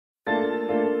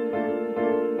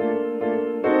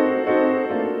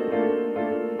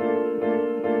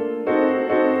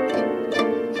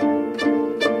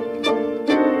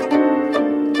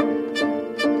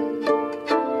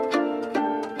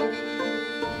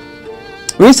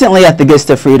Recently at the Gist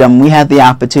of Freedom, we had the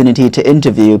opportunity to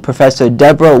interview Professor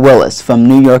Deborah Willis from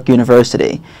New York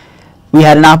University. We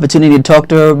had an opportunity to talk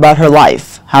to her about her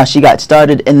life, how she got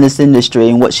started in this industry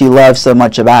and what she loves so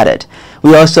much about it.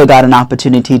 We also got an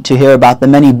opportunity to hear about the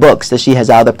many books that she has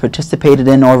either participated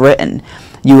in or written.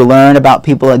 You will learn about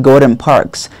people like Gordon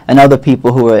Parks and other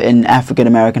people who are in African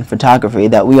American photography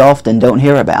that we often don't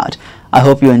hear about. I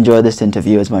hope you enjoy this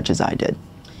interview as much as I did.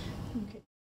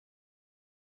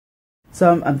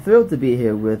 So I'm thrilled to be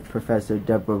here with Professor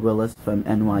Deborah Willis from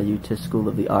NYU Tisch School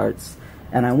of the Arts.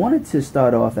 And I wanted to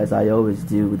start off, as I always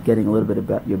do, with getting a little bit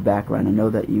about your background. I know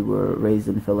that you were raised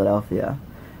in Philadelphia.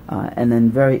 And then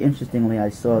very interestingly, I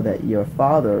saw that your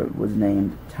father was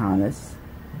named Thomas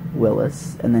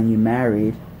Willis, and then you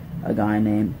married a guy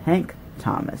named Hank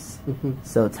Thomas.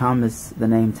 So Thomas, the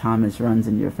name Thomas runs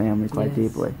in your family quite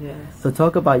deeply. Yes. So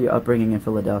talk about your upbringing in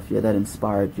Philadelphia that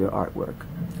inspired your artwork.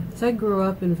 So I grew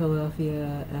up in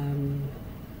Philadelphia,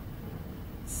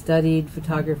 studied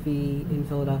photography in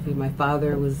Philadelphia. My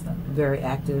father was very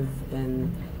active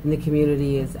in the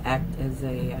community as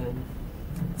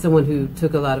someone who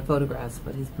took a lot of photographs,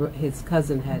 but his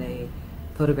cousin had a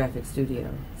photographic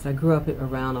studio. So I grew up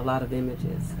around a lot of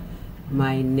images.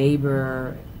 My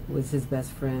neighbor was his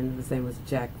best friend. His name was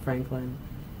Jack Franklin.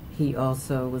 He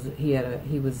also was he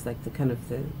was like the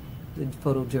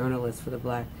photojournalist for the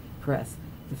black press,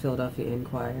 the Philadelphia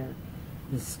Inquirer,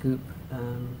 the Scoop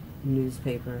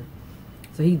newspaper.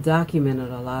 So he documented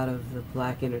a lot of the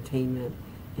black entertainment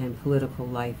and political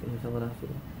life in Philadelphia.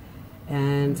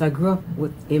 And so I grew up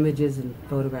with images and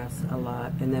photographs a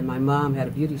lot. And then my mom had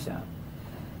a beauty shop.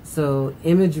 So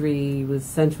imagery was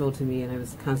central to me, and I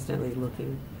was constantly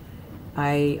looking.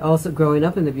 I also, growing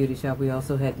up in the beauty shop, we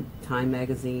also had Time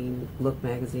magazine, Look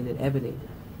magazine, and Ebony.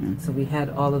 So we had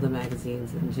all of the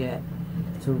magazines in Jet.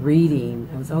 So reading,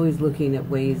 I was always looking at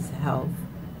ways how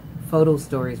photo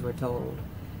stories were told.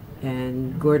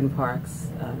 And Gordon Parks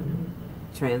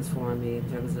transformed me in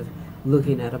terms of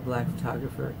looking at a black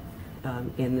photographer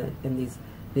in these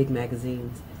big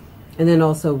magazines. And then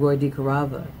also Roy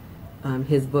DeCarava,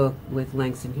 his book with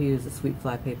Langston Hughes, The Sweet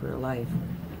Fly Paper of Life.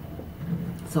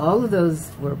 So all of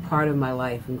those were part of my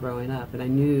life and growing up, and I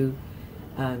knew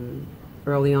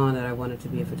early on that I wanted to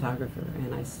be a photographer.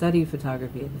 And I studied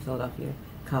photography at the Philadelphia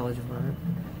College of Art,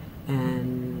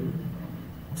 and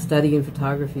studying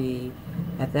photography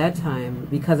at that time,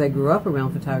 because I grew up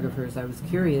around photographers, I was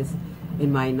curious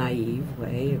in my naive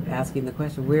way of asking the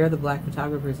question, where are the black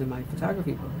photographers in my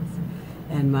photography books?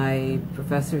 And my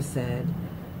professor said,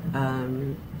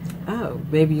 oh,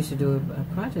 maybe you should do a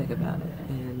project about it.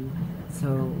 And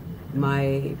so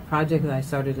my project that I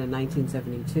started in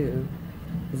 1972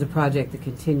 is a project that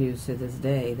continues to this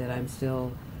day, that I'm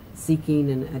still seeking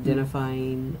and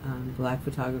identifying black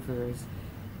photographers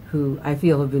who I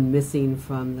feel have been missing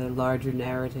from the larger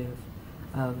narrative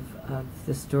of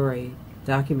the story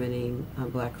documenting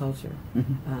black culture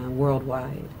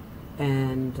worldwide.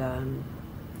 And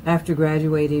after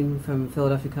graduating from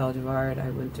Philadelphia College of Art, I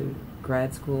went to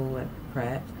grad school at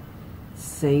Pratt.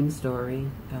 Same story,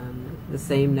 the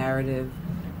same narrative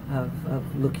of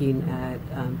looking at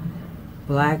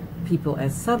black people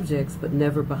as subjects, but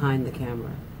never behind the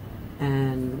camera.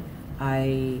 And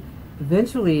I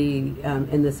eventually,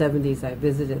 in the 70s, I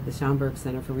visited the Schomburg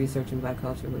Center for Research in Black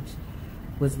Culture, which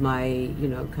was my,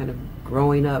 kind of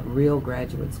growing up real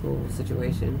graduate school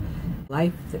situation.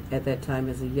 Life at that time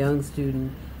as a young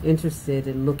student, interested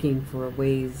in looking for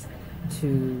ways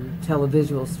to tell a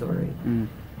visual story.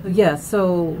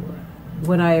 So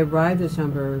when I arrived at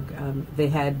Schomburg, they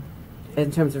had,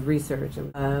 in terms of research,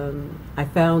 I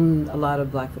found a lot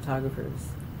of black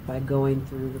photographers by going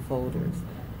through the folders,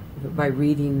 by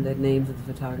reading the names of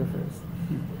the photographers.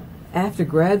 After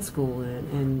grad school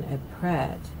and at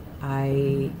Pratt,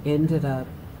 I ended up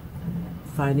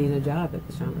finding a job at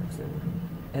the Schomburg Center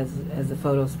as a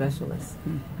photo specialist.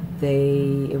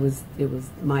 It was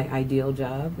my ideal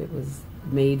job. It was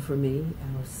made for me.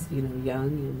 I was young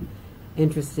and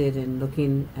interested in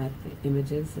looking at the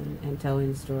images and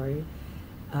telling the story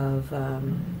of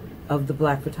the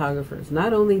black photographers.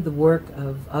 Not only the work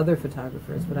of other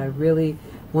photographers, but I really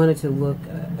wanted to look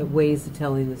at ways of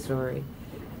telling the story.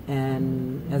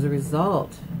 And as a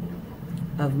result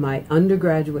of my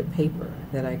undergraduate paper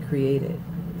that I created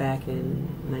back in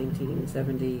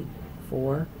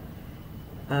 1974,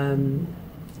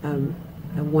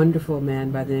 a wonderful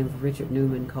man by the name of Richard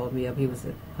Newman called me up. He was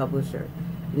a publisher.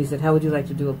 And he said, how would you like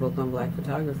to do a book on black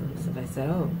photographers? And I said,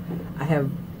 oh, I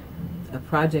have a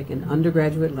project in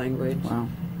undergraduate language. Wow.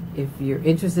 If you're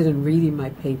interested in reading my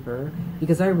paper,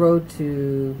 because I wrote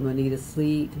to Monita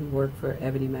Sleet, who worked for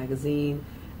Ebony magazine,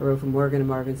 I wrote for Morgan and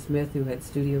Marvin Smith, who had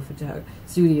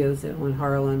studios on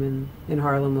Harlem and in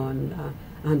Harlem on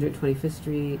 125th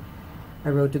Street. I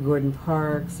wrote to Gordon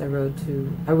Parks. I wrote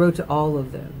to all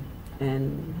of them,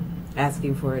 and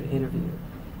asking for an interview.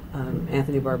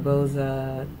 Anthony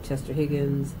Barboza, Chester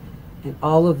Higgins, and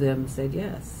all of them said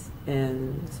yes.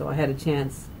 And so I had a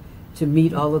chance to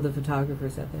meet all of the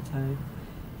photographers at that time.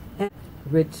 And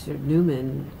Richard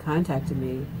Newman contacted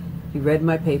me. He read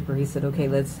my paper. He said, "Okay,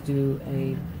 let's do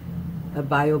a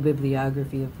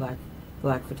biobibliography of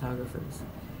black photographers."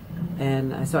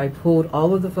 And so I pulled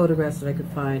all of the photographs that I could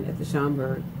find at the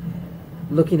Schomburg,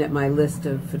 looking at my list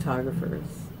of photographers.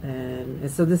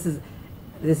 And so this is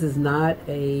not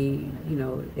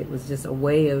it was just a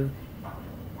way of,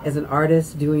 as an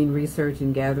artist, doing research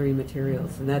and gathering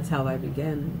materials. And that's how I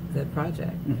began the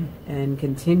project, and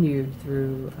continued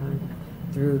through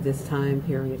this time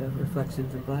period of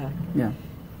Reflections in Black. Yeah.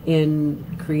 In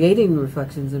creating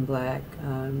Reflections in Black,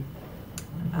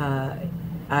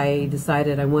 I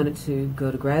decided I wanted to go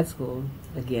to grad school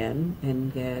again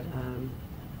and get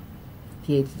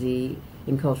PhD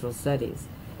in cultural studies.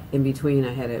 In between,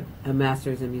 I had a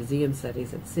master's in museum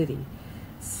studies at City.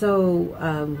 So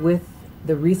with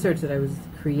the research that I was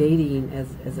creating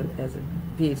as a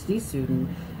PhD student,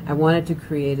 I wanted to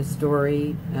create a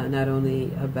story not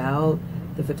only about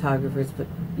the photographers, but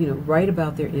write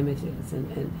about their images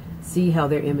and see how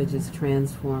their images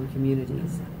transform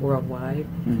communities worldwide.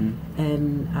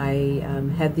 And I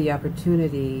had the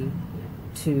opportunity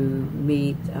to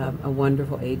meet a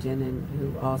wonderful agent, and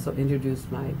who also introduced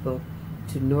my book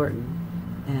to Norton,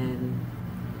 and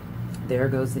there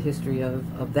goes the history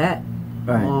of that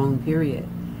long period.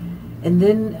 And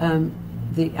then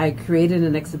I created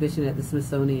an exhibition at the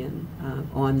Smithsonian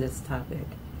on this topic,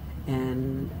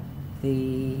 and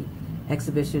the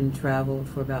exhibition traveled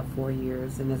for about 4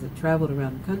 years, and as it traveled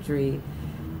around the country,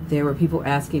 there were people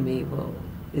asking me, well,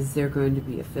 is there going to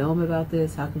be a film about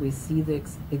this? How can we see the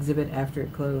exhibit after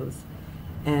it closed?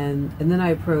 And then I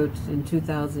approached, in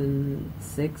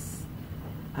 2006,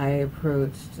 I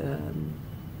approached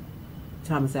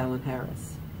Thomas Allen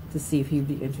Harris to see if he'd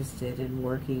be interested in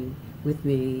working with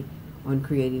me on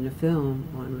creating a film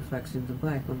on Reflections in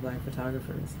Black, on black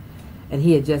photographers. And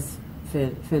he had just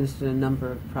finished a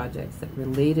number of projects that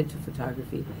related to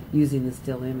photography using the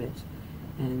still image,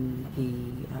 and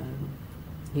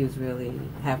he was really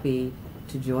happy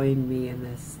to join me in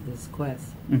this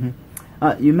quest.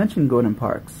 You mentioned Gordon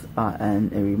Parks,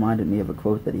 and it reminded me of a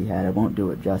quote that he had. I won't do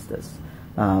it justice,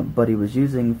 but he was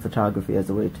using photography as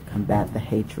a way to combat the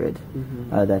hatred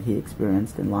that he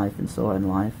experienced in life and saw in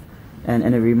life,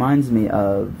 and it reminds me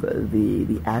of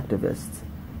the activist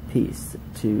piece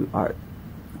to art.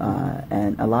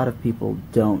 And a lot of people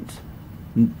don't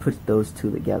put those two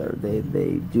together.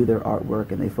 They do their artwork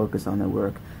and they focus on their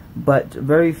work, but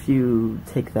very few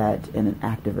take that in an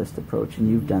activist approach, and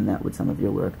you've done that with some of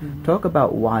your work. Talk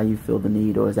about why you feel the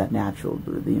need, or is that natural,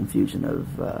 the infusion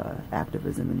of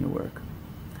activism in your work?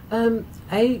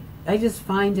 I just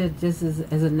find it just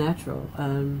as a natural.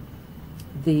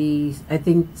 I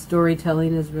think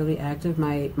storytelling is really active.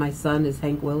 My son is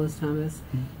Hank Willis Thomas.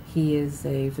 He is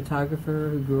a photographer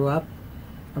who grew up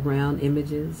around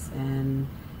images, and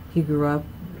he grew up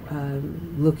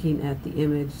looking at the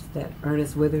image that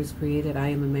Ernest Withers created, I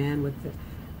Am a Man, with the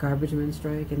garbage men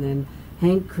strike. And then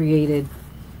Hank created,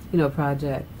 a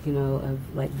project, of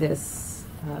like this,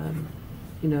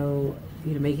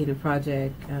 making a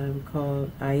project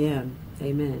called I Am,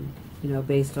 Amen,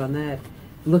 based on that,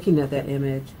 looking at that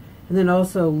image, and then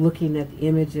also looking at the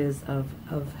images of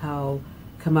how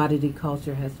commodity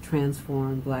culture has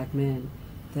transformed black men.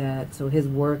 So his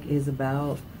work is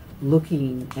about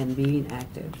looking and being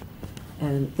active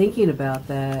and thinking about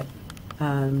that.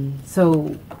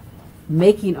 So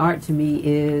making art to me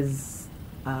is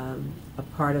a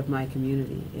part of my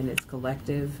community, and it's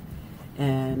collective,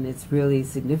 and it's really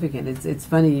significant. It's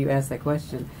funny you asked that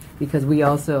question, because we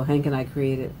also, Hank and I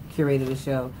curated a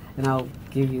show, and I'll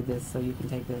give you this so you can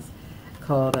take this,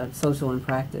 called Social in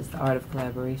Practice, the Art of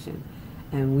Collaboration.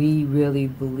 And we really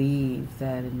believe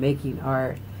that in making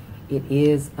art, it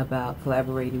is about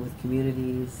collaborating with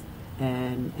communities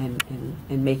and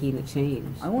making a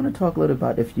change. I want to talk a little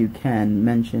about, if you can,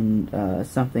 mention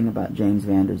something about James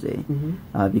Van Der Zee,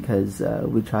 because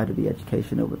we try to be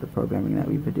educational with the programming that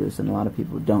we produce, and a lot of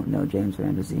people don't know James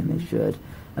Van Der Zee, and they should.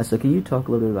 So can you talk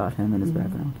a little bit about him and his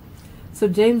background? So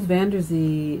James Van Der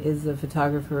Zee is a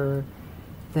photographer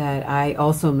that I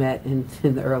also met in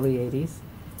the early 80s,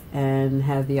 and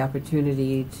had the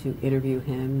opportunity to interview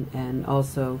him, and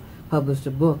also published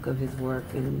a book of his work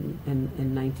in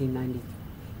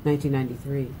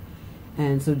 1993.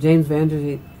 And so James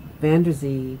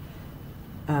Vanderzee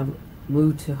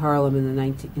moved to Harlem in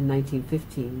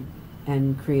 1915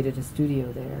 and created a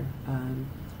studio there.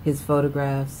 His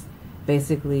photographs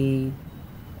basically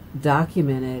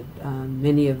documented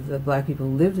many of the black people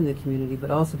who lived in the community,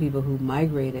 but also people who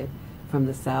migrated from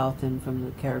the South and from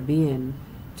the Caribbean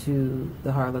to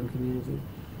the Harlem community.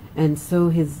 And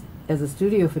so as a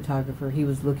studio photographer, he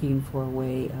was looking for a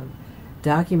way of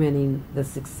documenting the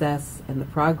success and the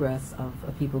progress of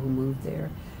people who moved there,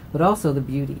 but also the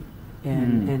beauty.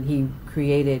 And he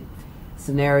created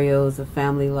scenarios of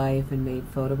family life and made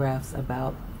photographs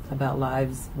about their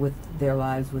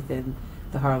lives within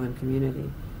the Harlem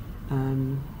community.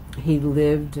 He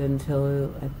lived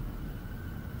until I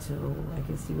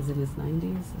guess he was in his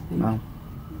 90s, I think. Wow.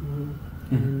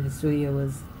 And his studio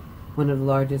was one of the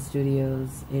largest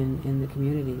studios in the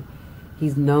community.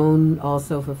 He's known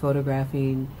also for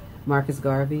photographing Marcus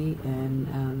Garvey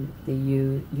and the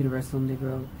Universal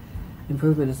Negro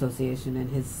Improvement Association, and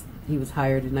he was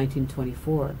hired in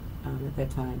 1924 at that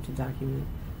time to document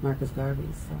Marcus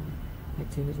Garvey's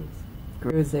activities.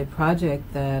 There is a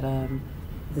project that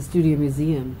the Studio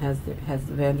Museum has the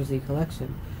Vanderzee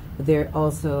collection, but there's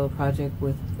also a project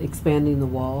with expanding the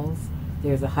walls.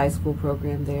 There's a high school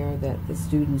program there that the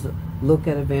students look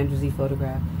at a Vanderzee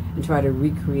photograph and try to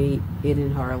recreate it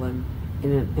in Harlem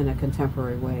in a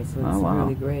contemporary way. So it's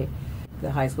really great.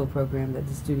 The high school program that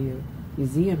the Studio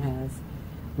Museum has,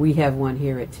 we have one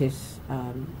here at Tisch,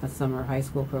 a summer high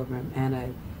school program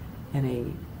and a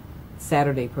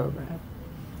Saturday program.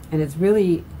 And it's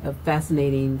really a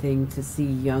fascinating thing to see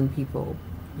young people,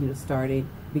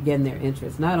 begin their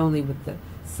interest, not only with the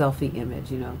selfie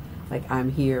image, like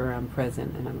I'm here, I'm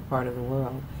present, and I'm a part of the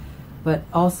world, but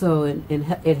also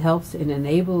it helps and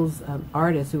enables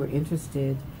artists who are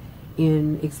interested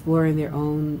in exploring their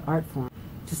own art form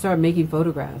to start making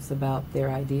photographs about their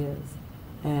ideas.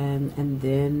 And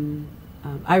then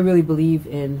I really believe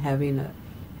in having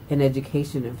an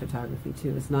education in photography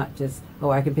too. It's not just,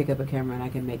 I can pick up a camera and I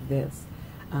can make this.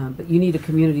 But you need a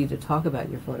community to talk about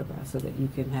your photographs so that you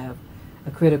can have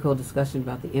a critical discussion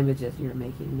about the images you're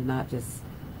making, and not just,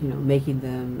 making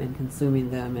them and consuming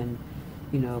them, and,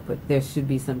 but there should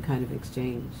be some kind of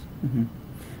exchange. Mm-hmm.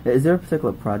 Is there a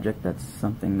particular project that's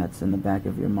something that's in the back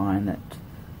of your mind that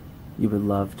you would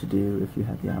love to do if you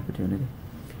had the opportunity?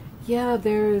 Yeah,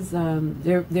 there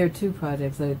are two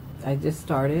projects that I just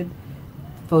started,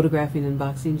 photographing in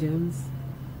boxing gyms,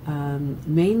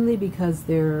 mainly because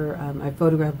I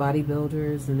photograph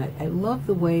bodybuilders, and I love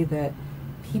the way that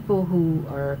people who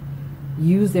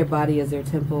use their body as their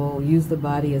temple, use the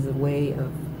body as a way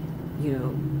of,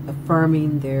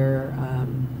 affirming their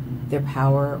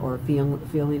power or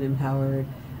feeling empowered,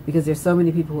 because there's so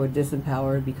many people who are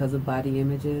disempowered because of body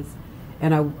images.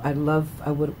 And I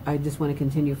just want to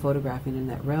continue photographing in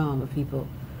that realm of people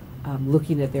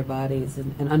looking at their bodies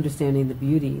and understanding the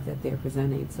beauty that they're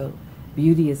presenting. So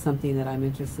beauty is something that I'm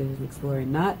interested in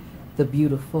exploring, not the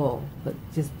beautiful, but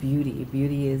just beauty.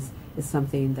 Beauty is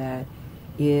something that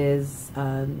is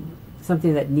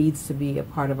something that needs to be a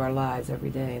part of our lives every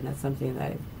day, and that's something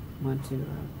that I want to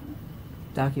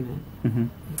document.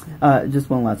 Mm-hmm. Just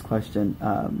one last question.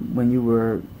 When you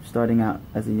were starting out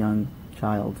as a young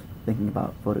child thinking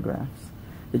about photographs,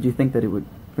 did you think that it would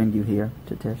bring you here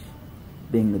to Tisch,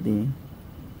 being the dean?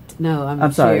 No,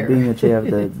 I'm sorry, being the chair of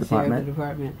the department. Chair of the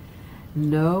department.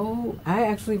 No, I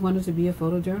actually wanted to be a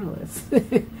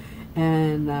photojournalist,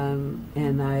 and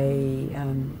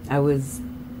I was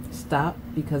stopped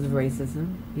because of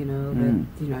racism.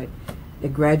 I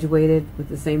graduated with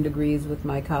the same degrees with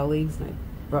my colleagues, and I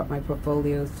brought my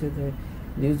portfolios to the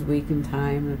Newsweek and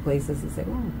Time and places and say,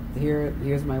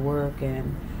 here's my work,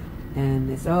 and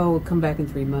they said, we'll come back in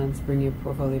 3 months, bring your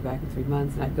portfolio back in 3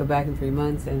 months, and I'd go back in 3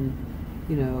 months, and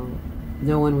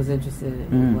no one was interested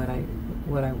in what I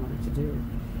wanted to do.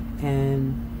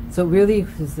 And so it really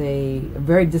was a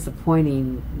very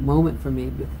disappointing moment for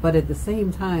me, but at the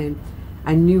same time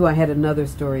I knew I had another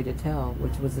story to tell,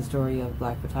 which was the story of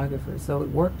black photographers, so it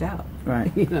worked out.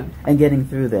 Right. And getting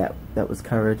through that was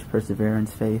courage,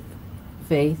 perseverance, faith.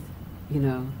 Faith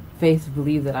to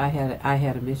believe that I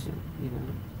had a mission,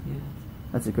 Yeah.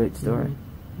 That's a great story.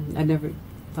 Mm-hmm. I never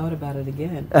thought about it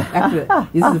again.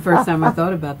 This is the first time I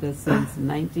thought about this since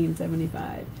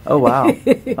 1975. Oh, wow.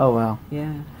 Oh, wow.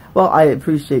 Yeah. Well, I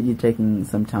appreciate you taking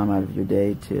some time out of your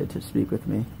day to speak with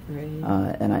me. Great.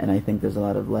 And I think there's a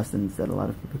lot of lessons that a lot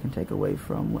of people can take away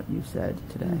from what you said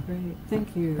today. Great.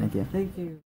 Thank you. Thank you. Thank you.